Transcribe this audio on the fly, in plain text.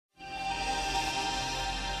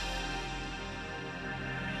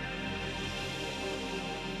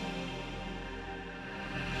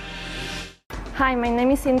Hi, my name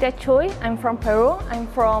is Cynthia Chuy. I'm from Peru. I'm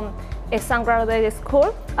from ESAN graduate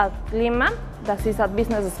school at Lima, that is a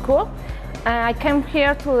business school. I came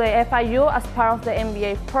here to the FIU as part of the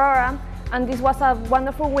MBA program, and this was a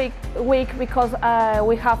wonderful week because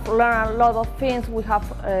we have learned a lot of things. We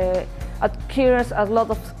have acquired a lot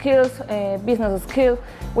of skills, business skills.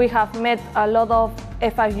 We have met a lot of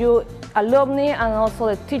FIU alumni and also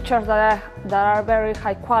the teachers that are very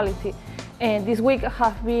high quality. This week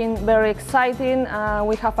has been very exciting.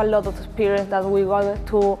 We have a lot of experience that we want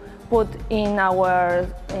to put in our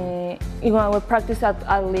practice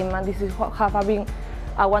at Lima. This has been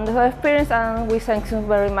a wonderful experience, and we thank you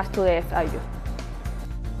very much to the FIU.